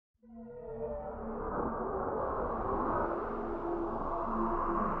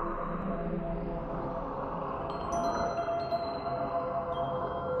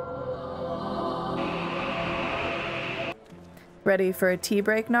Ready for a tea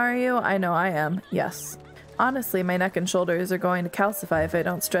break, Narayu? I know I am. Yes. Honestly, my neck and shoulders are going to calcify if I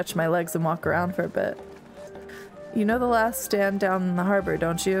don't stretch my legs and walk around for a bit. You know the last stand down in the harbor,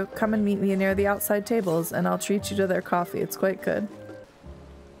 don't you? Come and meet me near the outside tables, and I'll treat you to their coffee. It's quite good.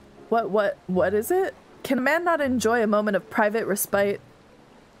 What is it? Can a man not enjoy a moment of private respite?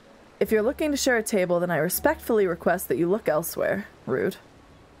 If you're looking to share a table, then I respectfully request that you look elsewhere. Rude.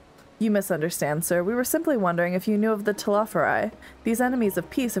 You misunderstand, sir. We were simply wondering if you knew of the Telophori. These enemies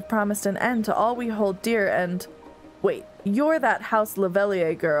of peace have promised an end to all we hold dear and... Wait, you're that House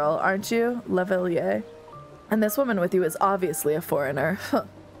Lavelier girl, aren't you? Lavelier. And this woman with you is obviously a foreigner.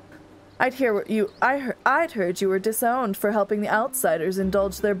 I'd heard you were disowned for helping the outsiders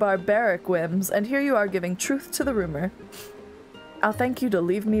indulge their barbaric whims, and here you are giving truth to the rumor. I'll thank you to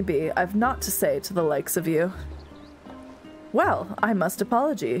leave me be. I've naught to say to the likes of you. Well, I must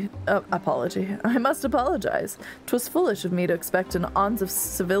apologize. 'Twas foolish of me to expect an ounce of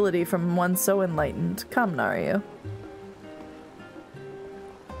civility from one so enlightened. Come, Narayu.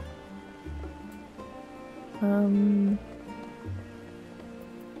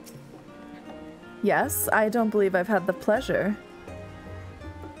 Yes, I don't believe I've had the pleasure.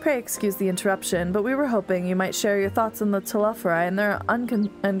 Pray excuse the interruption, but we were hoping you might share your thoughts on the Telophori and their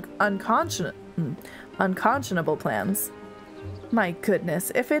unconscionable plans. My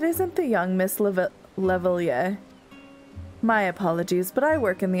goodness, if it isn't the young Miss Lavelier. My apologies, but I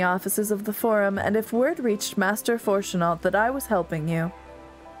work in the offices of the Forum, and if word reached Master Fortunaut that I was helping you...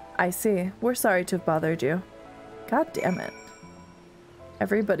 I see. We're sorry to have bothered you. God damn it.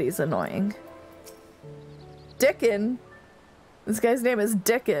 Everybody's annoying. Dickon! This guy's name is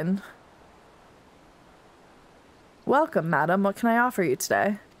Dickon. Welcome, madam. What can I offer you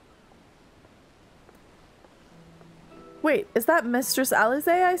today? Wait, is that Mistress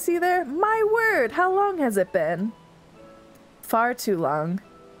Alisaie I see there? My word! How long has it been? Far too long.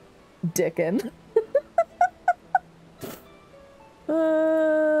 Dickon.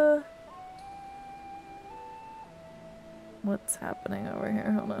 What's happening over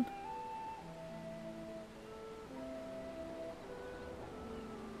here? Hold on.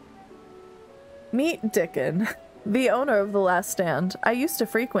 Meet Dickon, the owner of The Last Stand. I used to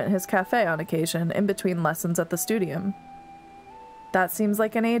frequent his cafe on occasion, in between lessons at the studium. That seems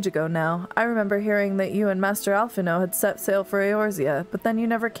like an age ago now. I remember hearing that you and Master Alphinaud had set sail for Eorzea, but then you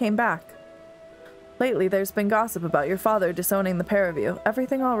never came back. Lately, there's been gossip about your father disowning the pair of you.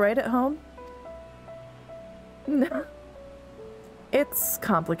 Everything all right at home? No. It's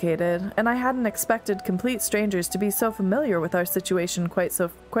complicated, and I hadn't expected complete strangers to be so familiar with our situation quite so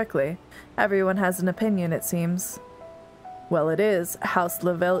quickly. Everyone has an opinion, it seems. Well, it is House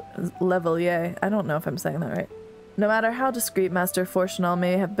Lavelier. I don't know if I'm saying that right. No matter how discreet Master Fortunaut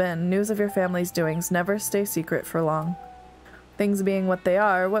may have been, news of your family's doings never stay secret for long. Things being what they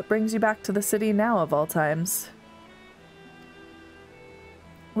are, what brings you back to the city now of all times?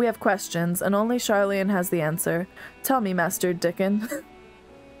 We have questions, and only Charlene has the answer. Tell me, Master Dickon.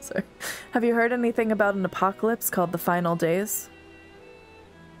 Sorry. Have you heard anything about an apocalypse called the Final Days?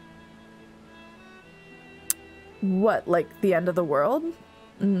 What, like the end of the world?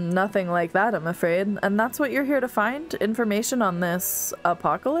 Nothing like that, I'm afraid. And that's what you're here to find? Information on this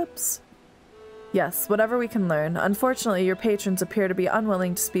apocalypse? Yes, whatever we can learn. Unfortunately, your patrons appear to be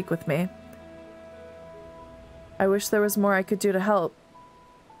unwilling to speak with me. I wish there was more I could do to help.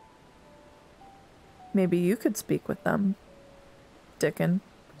 Maybe you could speak with them. Dickon.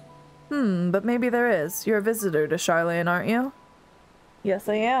 But maybe there is. You're a visitor to Charlene, aren't you? Yes,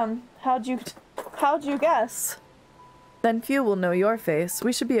 I am. How'd you guess? Then few will know your face.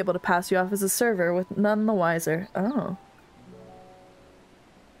 We should be able to pass you off as a server with none the wiser. Oh.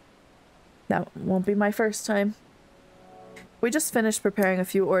 That won't be my first time. We just finished preparing a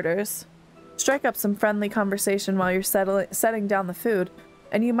few orders. Strike up some friendly conversation while you're setting down the food,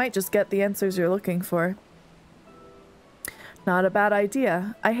 and you might just get the answers you're looking for. Not a bad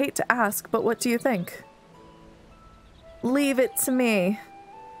idea. I hate to ask, but what do you think? Leave it to me.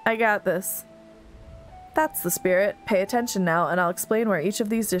 I got this. That's the spirit. Pay attention now, and I'll explain where each of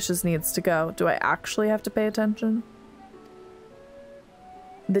these dishes needs to go. Do I actually have to pay attention?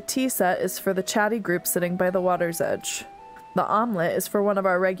 The tea set is for the chatty group sitting by the water's edge. The omelette is for one of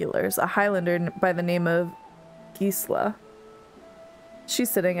our regulars, a Highlander by the name of Krile. She's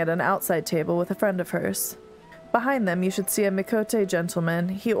sitting at an outside table with a friend of hers. Behind them, you should see a Mikote gentleman.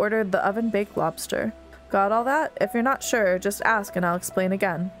 He ordered the oven-baked lobster. Got all that? If you're not sure, just ask and I'll explain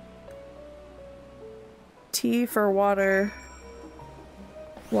again. Tea for water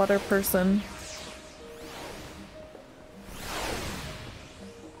person.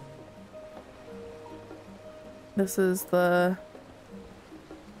 This is the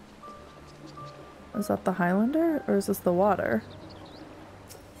Is that the Highlander, or is this the water?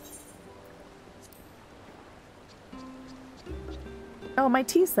 Oh, my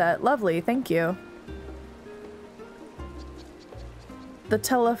tea set. Lovely, thank you. The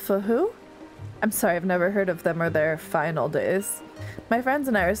Telefahu? I'm sorry, I've never heard of them or their final days. My friends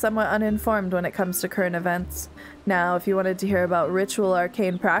and I are somewhat uninformed when it comes to current events. Now, if you wanted to hear about ritual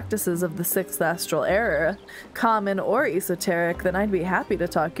arcane practices of the 6th astral era, common or esoteric, then I'd be happy to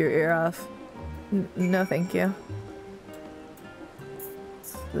talk your ear off. No, thank you.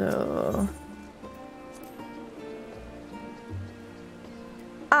 So...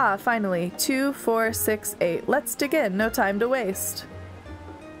 Ah, finally. 2, 4, 6, 8. Let's dig in. No time to waste.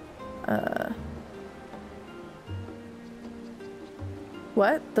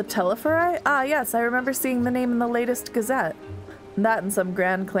 What? The Teleferi? Ah, yes, I remember seeing the name in the latest Gazette. That and some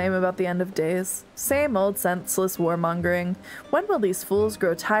grand claim about the end of days. Same old senseless warmongering. When will these fools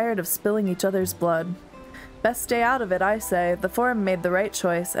grow tired of spilling each other's blood? Best stay out of it, I say. The Forum made the right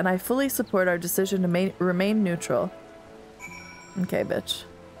choice, and I fully support our decision to remain neutral. Okay, bitch.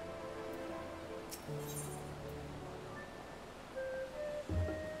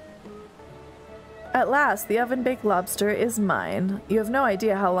 At last, the oven-baked lobster is mine. You have no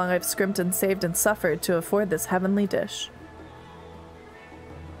idea how long I've scrimped and saved and suffered to afford this heavenly dish.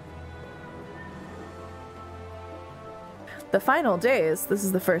 The final days, this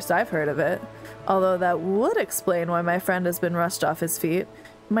is the first I've heard of it. Although that would explain why my friend has been rushed off his feet.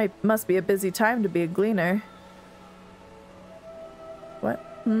 Must be a busy time to be a gleaner. What?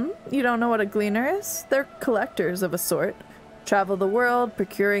 You don't know what a gleaner is? They're collectors of a sort. Travel the world,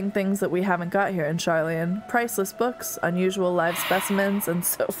 procuring things that we haven't got here in Charlian. Priceless books, unusual live specimens, and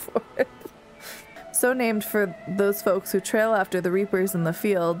so forth. So named for those folks who trail after the reapers in the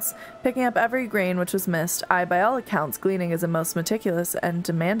fields, picking up every grain which was missed. By all accounts, gleaning is a most meticulous and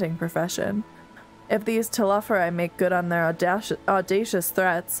demanding profession. If these Teleferi make good on their audacious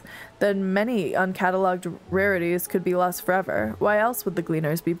threats, then many uncatalogued rarities could be lost forever. Why else would the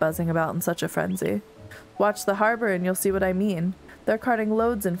gleaners be buzzing about in such a frenzy? Watch the harbor and you'll see what I mean. They're carting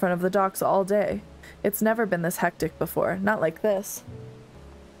loads in front of the docks all day. It's never been this hectic before, not like this.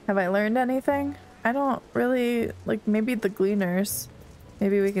 Have I learned anything? I don't really, like, maybe the gleaners.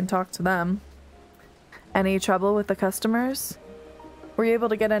 Maybe we can talk to them. Any trouble with the customers? Were you able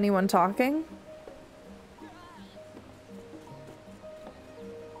to get anyone talking?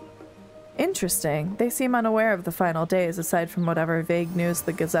 Interesting. They seem unaware of the final days, aside from whatever vague news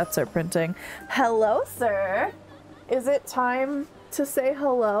the gazettes are printing. Hello, sir! Is it time to say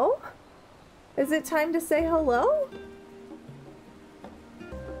hello? Is it time to say hello?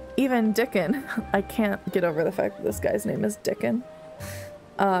 Even Dickon, I can't get over the fact that this guy's name is Dickon.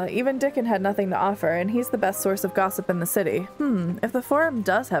 Even Dickon had nothing to offer, and he's the best source of gossip in the city. If the Forum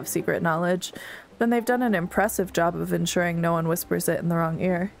does have secret knowledge, then they've done an impressive job of ensuring no one whispers it in the wrong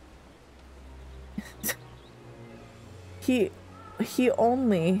ear. He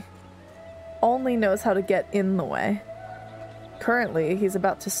only knows how to get in the way. Currently, he's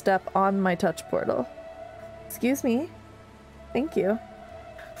about to step on my touch portal. Excuse me. Thank you.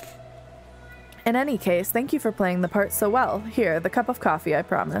 In any case, thank you for playing the part so well. Here, the cup of coffee I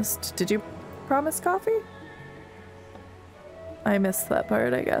promised. Did you promise coffee? I missed that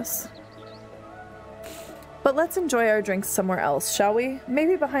part, I guess. But let's enjoy our drinks somewhere else, shall we?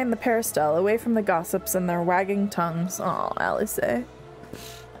 Maybe behind the peristyle, away from the gossips and their wagging tongues. Aw, Alisaie.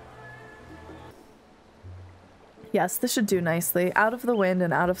 Yes, this should do nicely. Out of the wind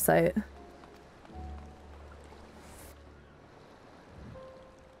and out of sight.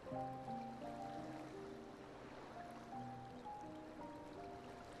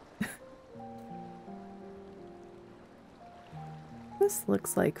 This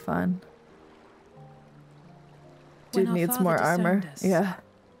looks like fun. Dude needs more armor. Yeah.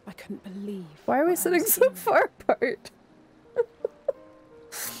 I couldn't believe. Why are we sitting so far apart?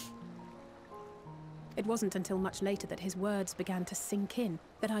 It wasn't until much later that his words began to sink in,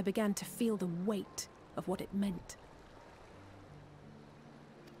 that I began to feel the weight of what it meant.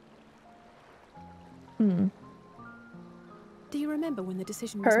 Do you remember when the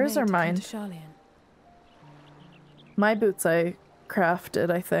decision was hers made or to mine? come to Charlian? My boots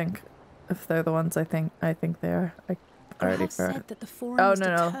crafted, I think. If they're the ones I think they are. I already said that the Forum Oh, was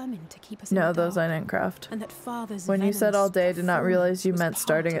no. determined to keep us in No, the those dark, I didn't craft. and that Father's When you said all venomous day, did not realize you meant performance was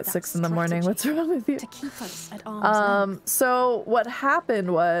starting part at of 6 that in the morning. What's strategy wrong with you? to keep us at arm's length. So what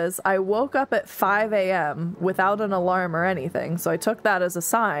happened was I woke up at 5 a.m. without an alarm or anything. So I took that as a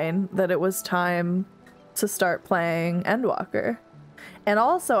sign that it was time to start playing Endwalker. And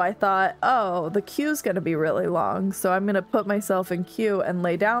also I thought, oh, the queue's gonna be really long, so I'm gonna put myself in queue and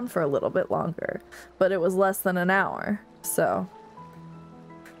lay down for a little bit longer. But it was less than an hour, so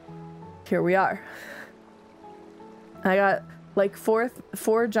here we are. I got like four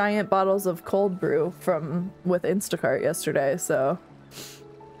giant bottles of cold brew with Instacart yesterday, so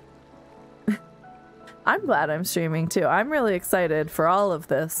I'm glad I'm streaming too. I'm really excited for all of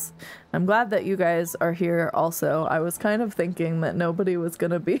this. I'm glad that you guys are here also. I was kind of thinking that nobody was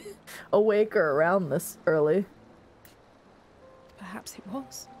gonna be awake or around this early. Perhaps it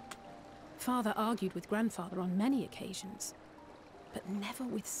was. Father argued with grandfather on many occasions, but never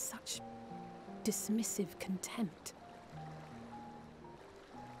with such dismissive contempt.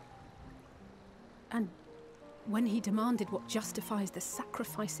 And when he demanded what justifies the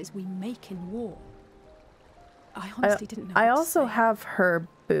sacrifices we make in war, I honestly didn't know. I what to also say. have herb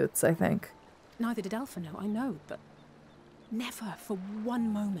boots, I think. Neither did Alphinaud, I know, but never for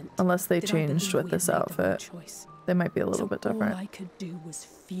one moment. Unless they did I changed believe with we this had made the wrong outfit. choice. They might be a little So bit different. all I could do was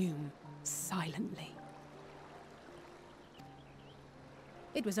fume silently.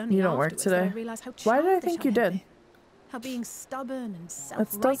 It was only You don't work afterwards that I today? realized how Why did I childish think you had did? been. How being stubborn and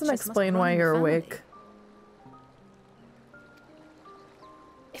self-righteous That doesn't must explain run why in the you're family. awake.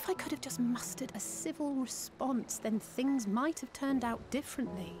 If I could have just mustered a civil response, then things might have turned out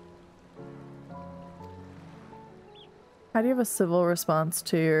differently. How do you have a civil response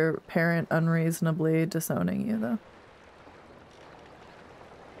to your parent unreasonably disowning you, though?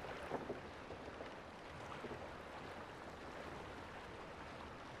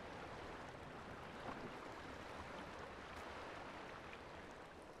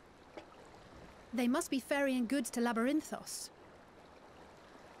 They must be ferrying goods to Labyrinthos.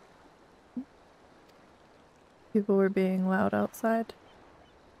 People were being loud outside.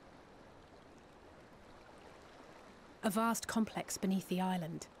 A vast complex beneath the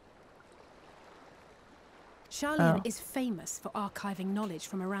island. Charlian Oh. is famous for archiving knowledge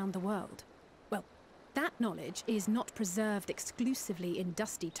from around the world. Well, that knowledge is not preserved exclusively in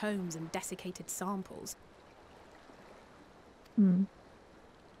dusty tomes and desiccated samples.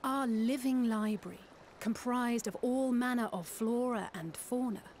 Our living library, comprised of all manner of flora and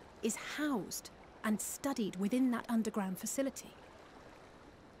fauna, is housed and studied within that underground facility.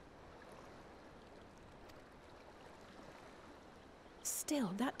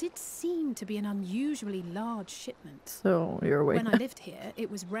 Still, that did seem to be an unusually large shipment. So you're awake. When I lived here,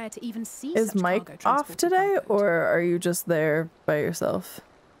 it was rare to even see Is such Mike cargo off transported today, by boat. or are you just there by yourself?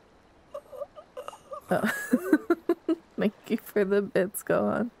 Oh. Thank you for the bits, go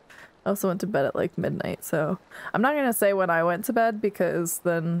on. I also went to bed at like midnight, so I'm not gonna say when I went to bed because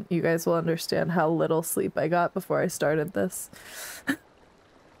then you guys will understand how little sleep I got before I started this.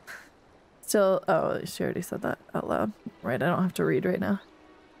 Still, oh, she already said that out loud. Right, I don't have to read right now.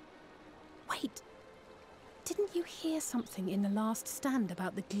 Wait, didn't you hear something in the last stand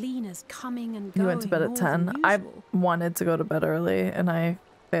about the gleaners coming and You going went to bed at more 10. than I usual? wanted to go to bed early and I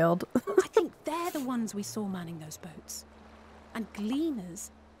failed. I think they're the ones we saw manning those boats. And gleaners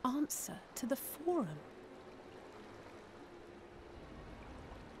answer to the forum.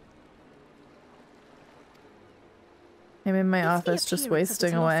 I'm in my If the office just appearance of wasting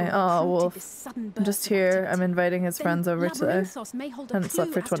this away. lawful Oh, prompted Wolf. this sudden I'm burst just of here. I'm activity, inviting his then friends over today. Labyrinthos may hold a Hadn't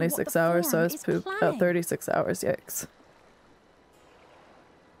slept clue for as to what 26 the hours, so I forum was is pooped. Oh, planning. 36 hours, yikes.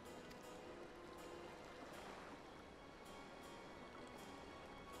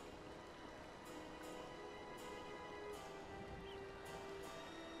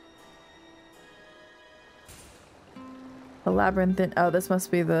 The labyrinthine. Oh, this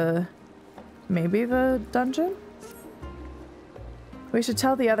must be the... maybe the dungeon? We should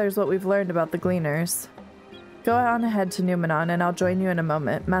tell the others what we've learned about the gleaners. Go on ahead to Numenon and I'll join you in a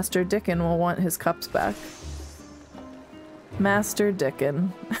moment. Master Dickon will want his cups back. Master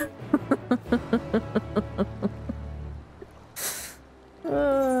Dickon.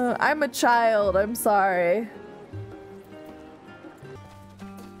 I'm a child, I'm sorry.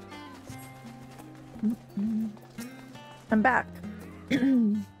 I'm back.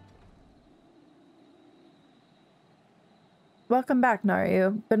 Welcome back,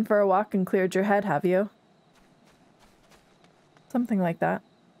 Narayu. Been for a walk and cleared your head, have you? Something like that.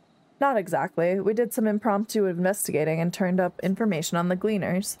 Not exactly. We did some impromptu investigating and turned up information on the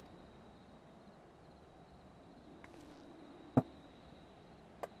gleaners.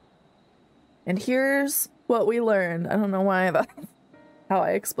 And here's what we learned. I don't know why that's how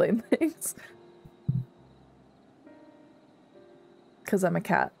I explain things. Because I'm a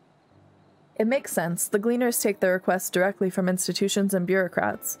cat. It makes sense. The gleaners take their requests directly from institutions and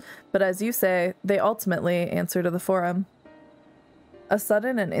bureaucrats. But as you say, they ultimately answer to the forum. A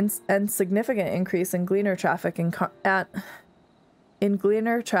sudden and significant increase in gleaner traffic in cargo.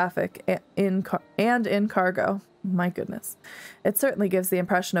 My goodness. It certainly gives the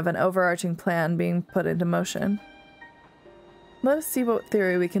impression of an overarching plan being put into motion. Let us see what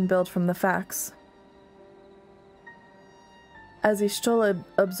theory we can build from the facts. As Ishtola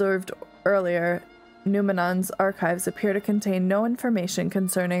observed earlier, Numenon's archives appear to contain no information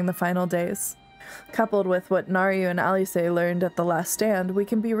concerning the final days. Coupled with what Narayu and Alisaie learned at the last stand, we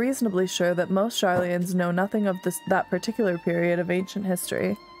can be reasonably sure that most Sharlayans know nothing of that particular period of ancient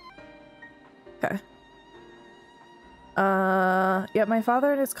history. Okay. Yet my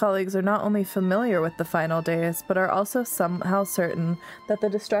father and his colleagues are not only familiar with the final days, but are also somehow certain that the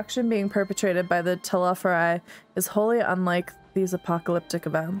destruction being perpetrated by the Telophori is wholly unlike these apocalyptic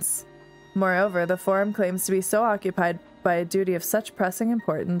events. Moreover, the Forum claims to be so occupied by a duty of such pressing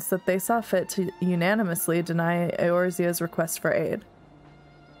importance that they saw fit to unanimously deny Eorzea's request for aid.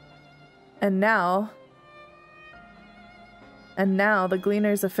 And now the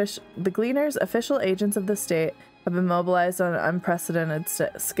Gleaners' official agents of the state have been mobilized on an unprecedented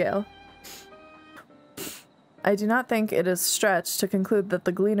scale. I do not think it is stretched to conclude that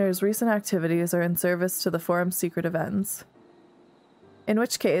the Gleaners' recent activities are in service to the Forum's secretive ends. In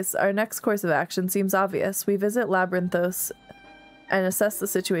which case, our next course of action seems obvious. We visit Labyrinthos and assess the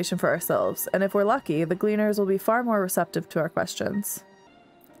situation for ourselves, and if we're lucky, the Gleaners will be far more receptive to our questions.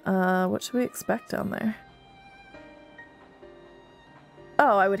 What should we expect down there?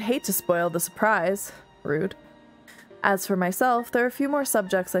 Oh, I would hate to spoil the surprise. Rude. As for myself, there are a few more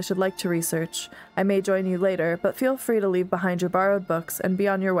subjects I should like to research. I may join you later, but feel free to leave behind your borrowed books and be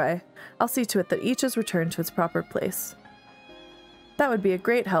on your way. I'll see to it that each is returned to its proper place. That would be a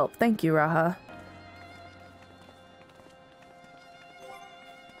great help. Thank you, Raha.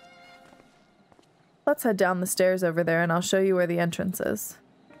 Let's head down the stairs over there and I'll show you where the entrance is.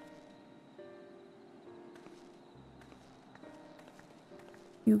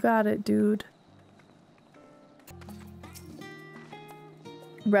 You got it, dude.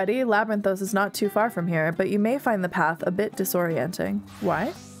 Ready? Labyrinthos is not too far from here, but you may find the path a bit disorienting.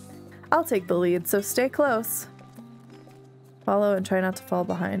 Why? I'll take the lead, so stay close. Follow and try not to fall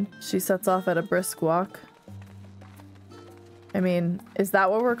behind. She sets off at a brisk walk. I mean, is that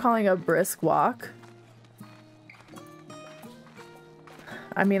what we're calling a brisk walk?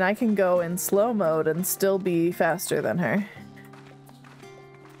 I mean, I can go in slow mode and still be faster than her.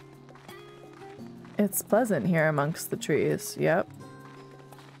 It's pleasant here amongst the trees. Yep.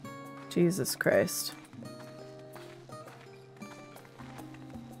 Jesus Christ.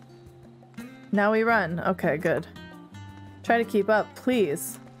 Now we run. Okay, good. Try to keep up,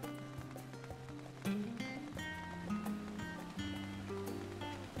 please.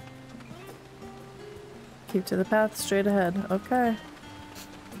 Keep to the path straight ahead. Okay.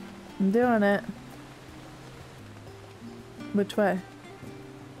 I'm doing it. Which way?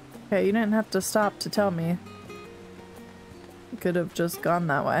 Okay, you didn't have to stop to tell me. You could have just gone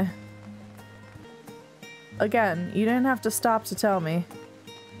that way. Again, you didn't have to stop to tell me.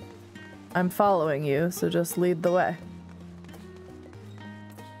 I'm following you, so just lead the way.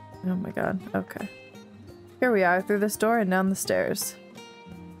 Oh my god, okay. Here we are, through this door and down the stairs.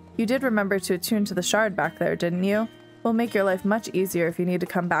 You did remember to attune to the shard back there, didn't you? We'll make your life much easier if you need to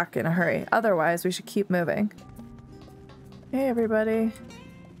come back in a hurry. Otherwise, we should keep moving. Hey, everybody.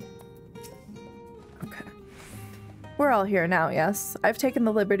 Okay. We're all here now, yes? I've taken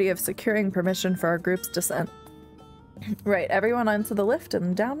the liberty of securing permission for our group's descent. Right, everyone onto the lift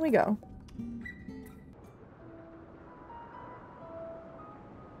and down we go.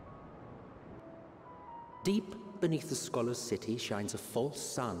 Deep beneath the scholar's city shines a false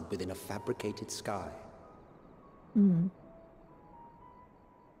sun within a fabricated sky. In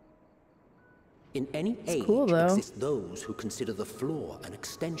any age exist those who consider the floor an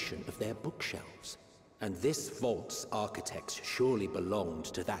extension of their bookshelves, and this vault's architects surely belonged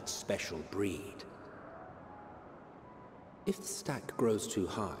to that special breed. If the stack grows too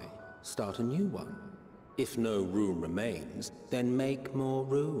high, start a new one. If no room remains, then make more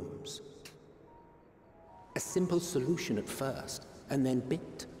rooms. A simple solution at first, and then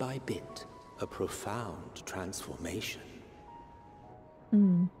bit by bit, a profound transformation.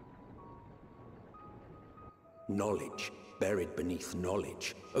 Knowledge buried beneath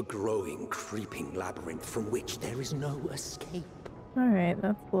knowledge, a growing, creeping labyrinth from which there is no escape. Alright,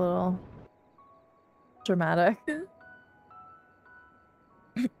 that's a little dramatic.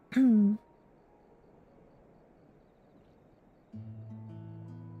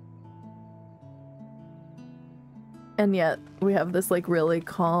 And yet, we have this, like, really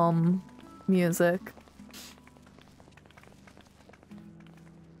calm music.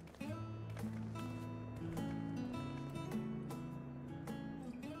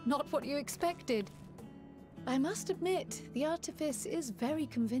 not what you expected. I must admit, the artifice is very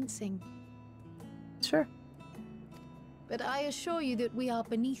convincing. Sure. But I assure you that we are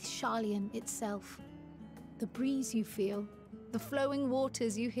beneath Sharlayan itself. The breeze you feel, the flowing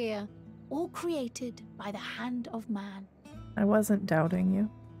waters you hear, all created by the hand of man. I wasn't doubting you.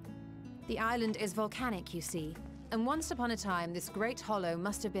 The island is volcanic, you see, and once upon a time this great hollow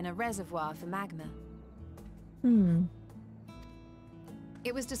must have been a reservoir for magma.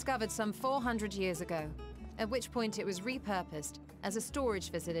 It was discovered some 400 years ago, at which point it was repurposed as a storage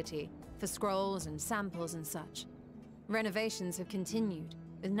facility for scrolls and samples and such. Renovations have continued,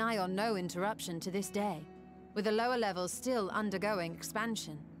 with nigh on no interruption to this day, with the lower levels still undergoing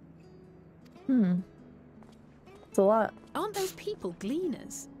expansion. It's a lot. Aren't those people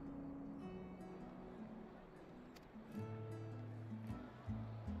gleaners?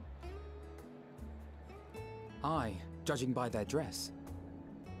 Aye, judging by their dress.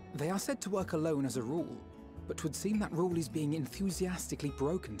 They are said to work alone as a rule, but 'twould seem that rule is being enthusiastically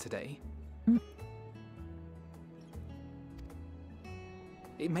broken today.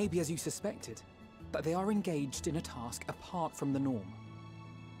 It may be as you suspected, that they are engaged in a task apart from the norm.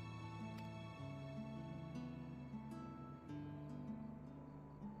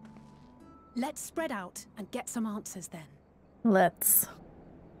 Let's spread out and get some answers then. Let's.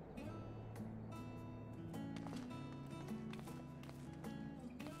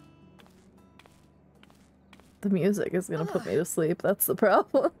 The music is gonna put me to sleep, that's the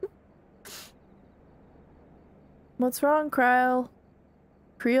problem. What's wrong, Krile?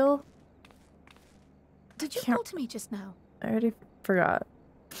 Krile? Did you call to me just now? I already forgot.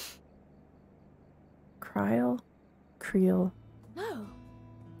 Krile? Krile. No.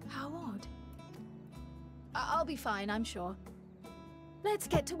 How odd. I'll be fine, I'm sure. Let's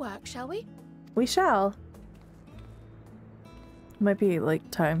get to work, shall we? We shall. Might be like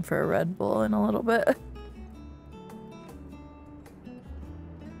time for a Red Bull in a little bit.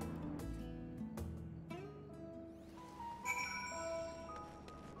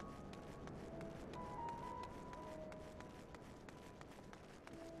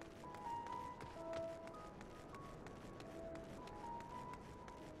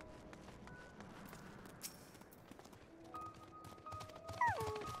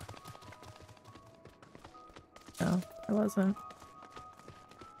 No, I wasn't.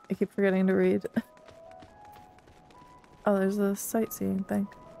 I keep forgetting to read. Oh, there's a sightseeing thing.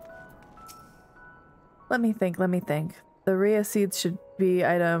 Let me think. The Rhea seeds should be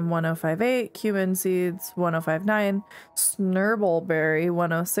item 1058, cumin seeds 1059, snurbbleberry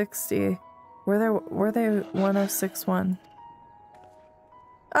 1060. Were they 1061?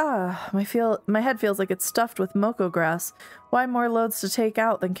 Ah, my head feels like it's stuffed with moko grass. Why more loads to take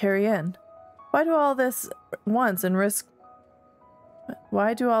out than carry in? Why do all this at once and risk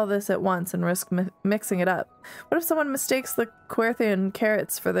mixing it up? What if someone mistakes the Querthian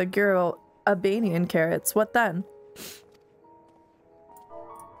carrots for the Giro-Albanian carrots? What then?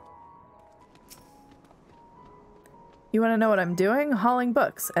 You want to know what I'm doing? Hauling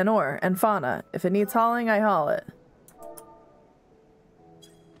books and ore and fauna. If it needs hauling, I haul it.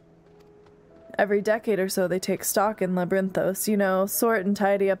 Every decade or so they take stock in Labyrinthos, you know, sort and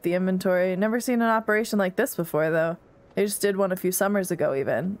tidy up the inventory. Never seen an operation like this before, though. They just did one a few summers ago,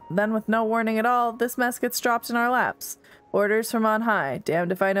 even. Then, with no warning at all, this mess gets dropped in our laps. Orders from on high.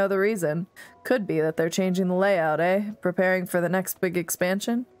 Damned if I know the reason. Could be that they're changing the layout, eh? Preparing for the next big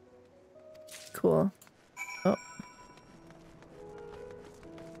expansion? Cool. Oh.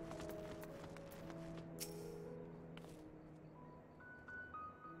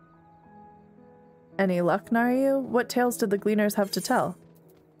 Any luck, Narayu? What tales did the gleaners have to tell?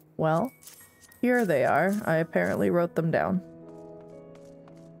 Well, here they are. I apparently wrote them down.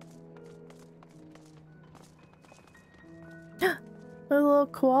 A little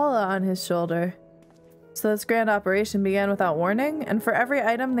koala on his shoulder. So this grand operation began without warning, and for every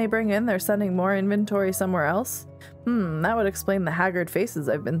item they bring in, they're sending more inventory somewhere else? That would explain the haggard faces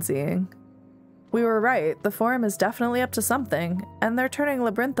I've been seeing. We were right. The Forum is definitely up to something, and they're turning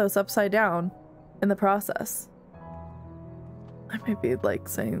Labyrinthos upside down in the process. I might be like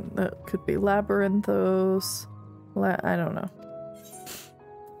saying that could be Labyrinthos. I don't know.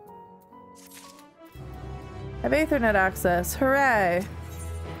 Have Ethernet access. Hooray!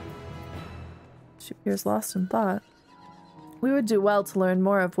 She appears lost in thought. We would do well to learn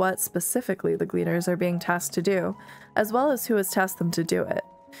more of what specifically the Gleaners are being tasked to do, as well as who has tasked them to do it.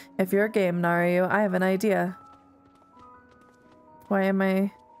 If you're game, Narayu, I have an idea. Why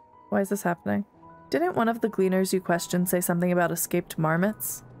is this happening? Didn't one of the Gleaners you questioned say something about escaped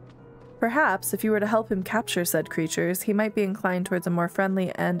marmots? Perhaps, if you were to help him capture said creatures, he might be inclined towards a more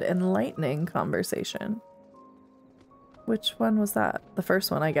friendly and enlightening conversation. Which one was that? The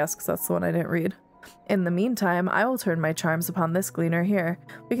first one, I guess, because that's the one I didn't read. In the meantime, I will turn my charms upon this gleaner here.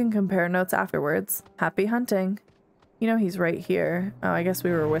 We can compare notes afterwards. Happy hunting. You know he's right here. Oh, I guess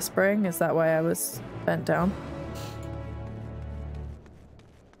we were whispering. Is that why I was bent down?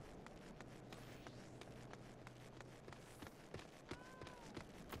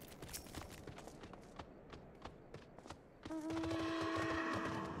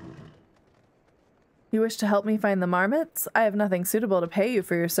 You wish to help me find the marmots? I have nothing suitable to pay you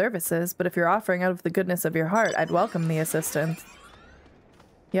for your services, but if you're offering out of the goodness of your heart, I'd welcome the assistance.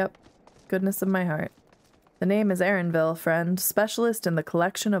 Yep, goodness of my heart. The name is Erinville, friend, specialist in the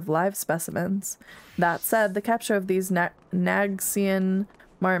collection of live specimens. That said, the capture of these Nagsian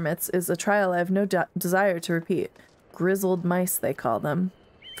marmots is a trial I have no desire to repeat. Grizzled mice, they call them.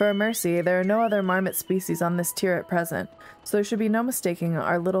 For a mercy, there are no other marmot species on this tier at present, so there should be no mistaking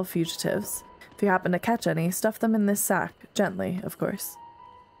our little fugitives. If you happen to catch any, stuff them in this sack. Gently, of course.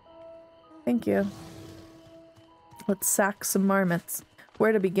 Thank you. Let's sack some marmots.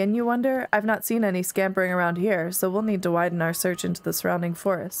 Where to begin, you wonder? I've not seen any scampering around here, so we'll need to widen our search into the surrounding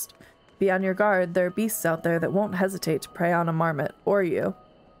forest. Be on your guard, there are beasts out there that won't hesitate to prey on a marmot, or you.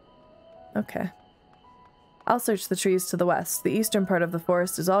 Okay. I'll search the trees to the west. The eastern part of the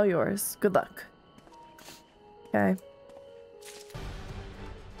forest is all yours. Good luck. Okay.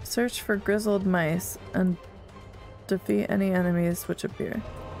 Search for grizzled mice and defeat any enemies which appear.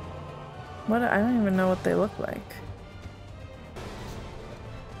 What? I don't even know what they look like.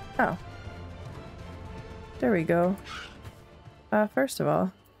 Oh. There we go. First of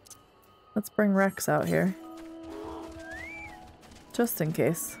all, let's bring Rex out here. Just in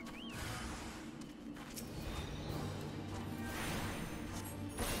case.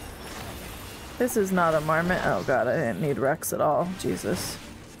 This is not a marmot. Oh god, I didn't need Rex at all. Jesus.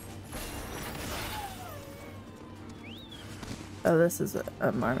 Oh, this is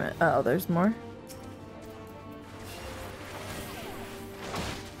a marmot. Oh, there's more.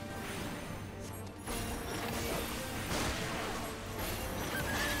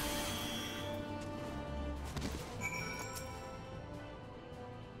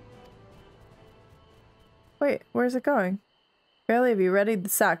 Wait, where's it going? Barely have you readied the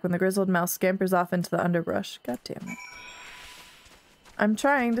sack when the grizzled mouse scampers off into the underbrush. God damn it. I'm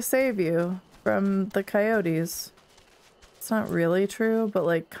trying to save you from the coyotes. It's not really true, but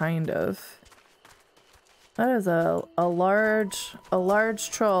like kind of. That is a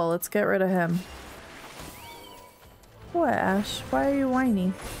large troll. Let's get rid of him. What, Ash? Why are you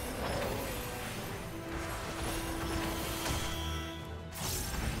whiny?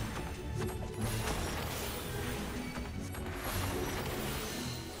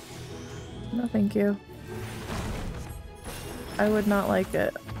 No, thank you. I would not like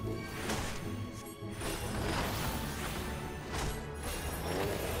it.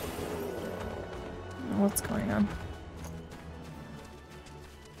 What's going on?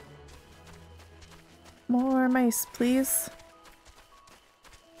 More mice, please.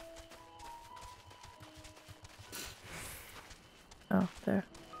 Oh, there.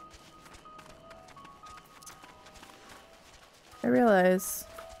 I realize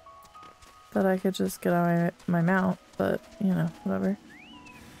that I could just get on my mount, but, you know, whatever.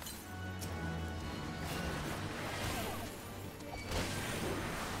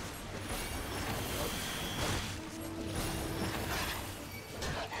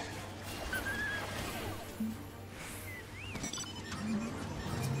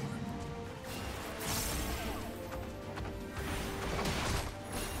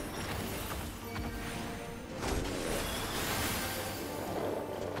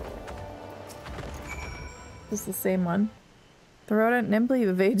 This is the same one. The rodent nimbly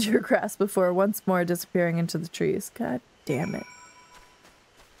evades your grasp before once more disappearing into the trees. God damn it.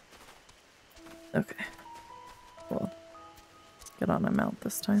 Okay. Well, get on my mount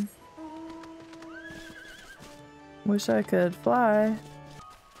this time. Wish I could fly.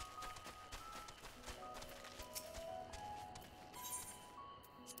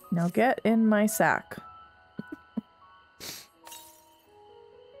 Now get in my sack.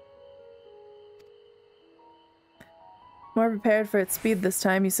 More prepared for its speed this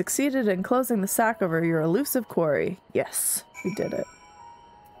time, you succeeded in closing the sack over your elusive quarry. Yes, we did it.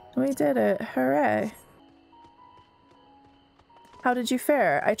 We did it. Hooray. How did you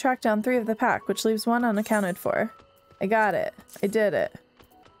fare? I tracked down 3 of the pack, which leaves 1 unaccounted for. I got it. I did it.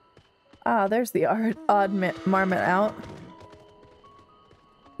 Ah, there's the odd marmot out.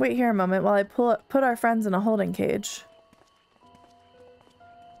 Wait here a moment while I put our friends in a holding cage.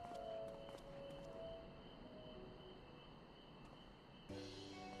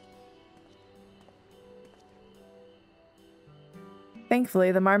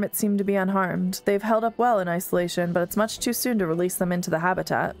 Thankfully, the marmots seem to be unharmed. They've held up well in isolation, but it's much too soon to release them into the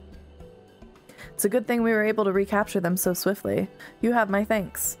habitat. It's a good thing we were able to recapture them so swiftly. You have my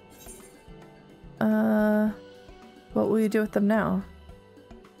thanks. What will you do with them now?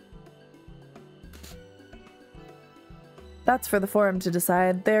 That's for the Forum to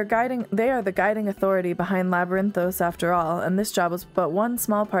decide. They are the guiding authority behind Labyrinthos after all, and this job was but one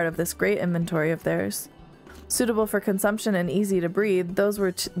small part of this great inventory of theirs. Suitable for consumption and easy to breed, those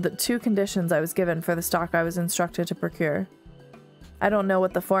were the two conditions I was given for the stock I was instructed to procure. I don't know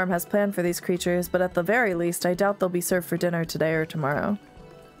what the Forum has planned for these creatures, but at the very least, I doubt they'll be served for dinner today or tomorrow.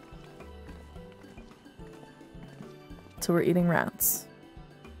 So we're eating rats.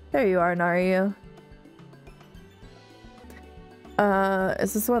 There you are, Narayu.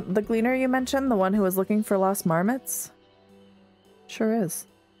 Is this the gleaner you mentioned? The one who was looking for lost marmots? Sure is.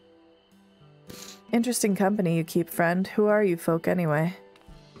 Interesting company you keep, friend. Who are you folk, anyway?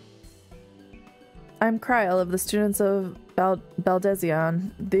 I'm Krile of the students of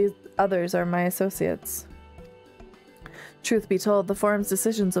Baldesion. These others are my associates. Truth be told, the Forum's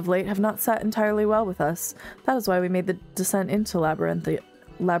decisions of late have not sat entirely well with us. That is why we made the descent into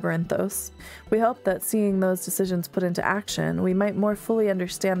Labyrinthos. We hope that seeing those decisions put into action, we might more fully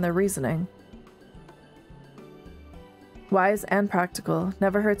understand their reasoning. Wise and practical.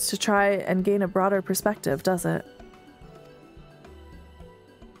 Never hurts to try and gain a broader perspective, does it?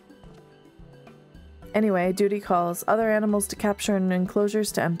 Anyway, duty calls. Other animals to capture and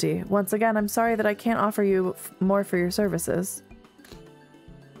enclosures to empty. Once again, I'm sorry that I can't offer you more for your services.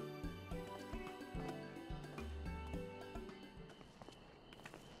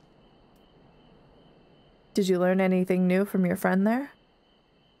 Did you learn anything new from your friend there?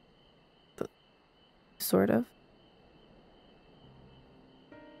 Sort of.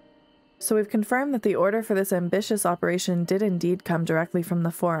 So we've confirmed that the order for this ambitious operation did indeed come directly from the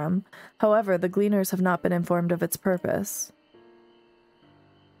Forum. However, the Gleaners have not been informed of its purpose.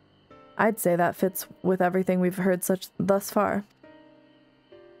 I'd say that fits with everything we've heard thus far.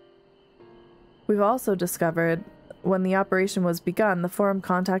 We've also discovered, when the operation was begun, the Forum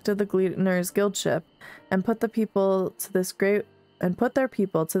contacted the Gleaners Guild ship and put their people to this great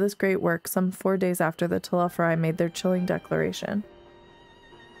work some 4 days after the Telophori made their chilling declaration.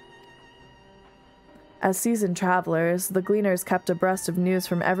 As seasoned travelers, the Gleaners kept abreast of news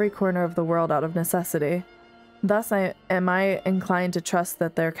from every corner of the world out of necessity. Thus, am I inclined to trust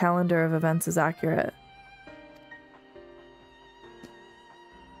that their calendar of events is accurate.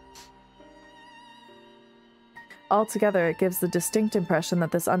 Altogether, it gives the distinct impression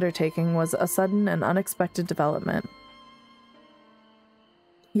that this undertaking was a sudden and unexpected development.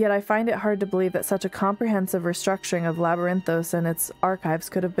 Yet I find it hard to believe that such a comprehensive restructuring of Labyrinthos and its archives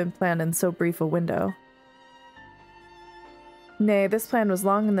could have been planned in so brief a window. Nay, this plan was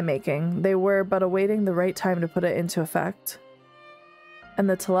long in the making. They were but awaiting the right time to put it into effect. And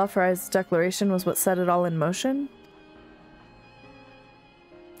the Telophori's declaration was what set it all in motion?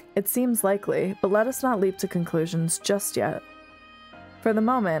 It seems likely, but let us not leap to conclusions just yet. For the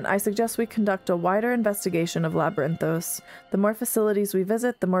moment, I suggest we conduct a wider investigation of Labyrinthos. The more facilities we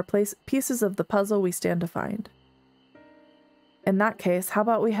visit, the more pieces of the puzzle we stand to find. In that case, how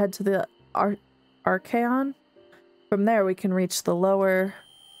about we head to the Archaon? From there, we can reach the lower...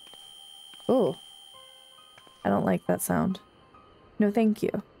 Oh. I don't like that sound. No, thank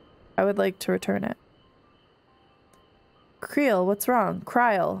you. I would like to return it. Krile, what's wrong?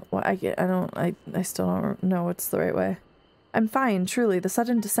 Krile. Well, I still don't know what's the right way. I'm fine, truly. The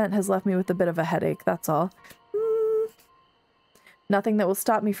sudden descent has left me with a bit of a headache, that's all. Nothing that will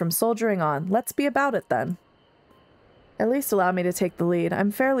stop me from soldiering on. Let's be about it, then. At least allow me to take the lead.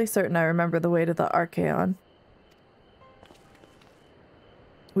 I'm fairly certain I remember the way to the Archaon.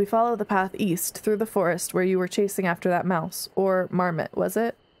 We follow the path east, through the forest where you were chasing after that mouse. Or marmot, was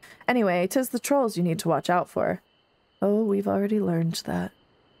it? Anyway, 'tis the trolls you need to watch out for. Oh, we've already learned that.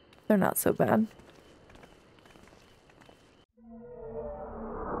 They're not so bad.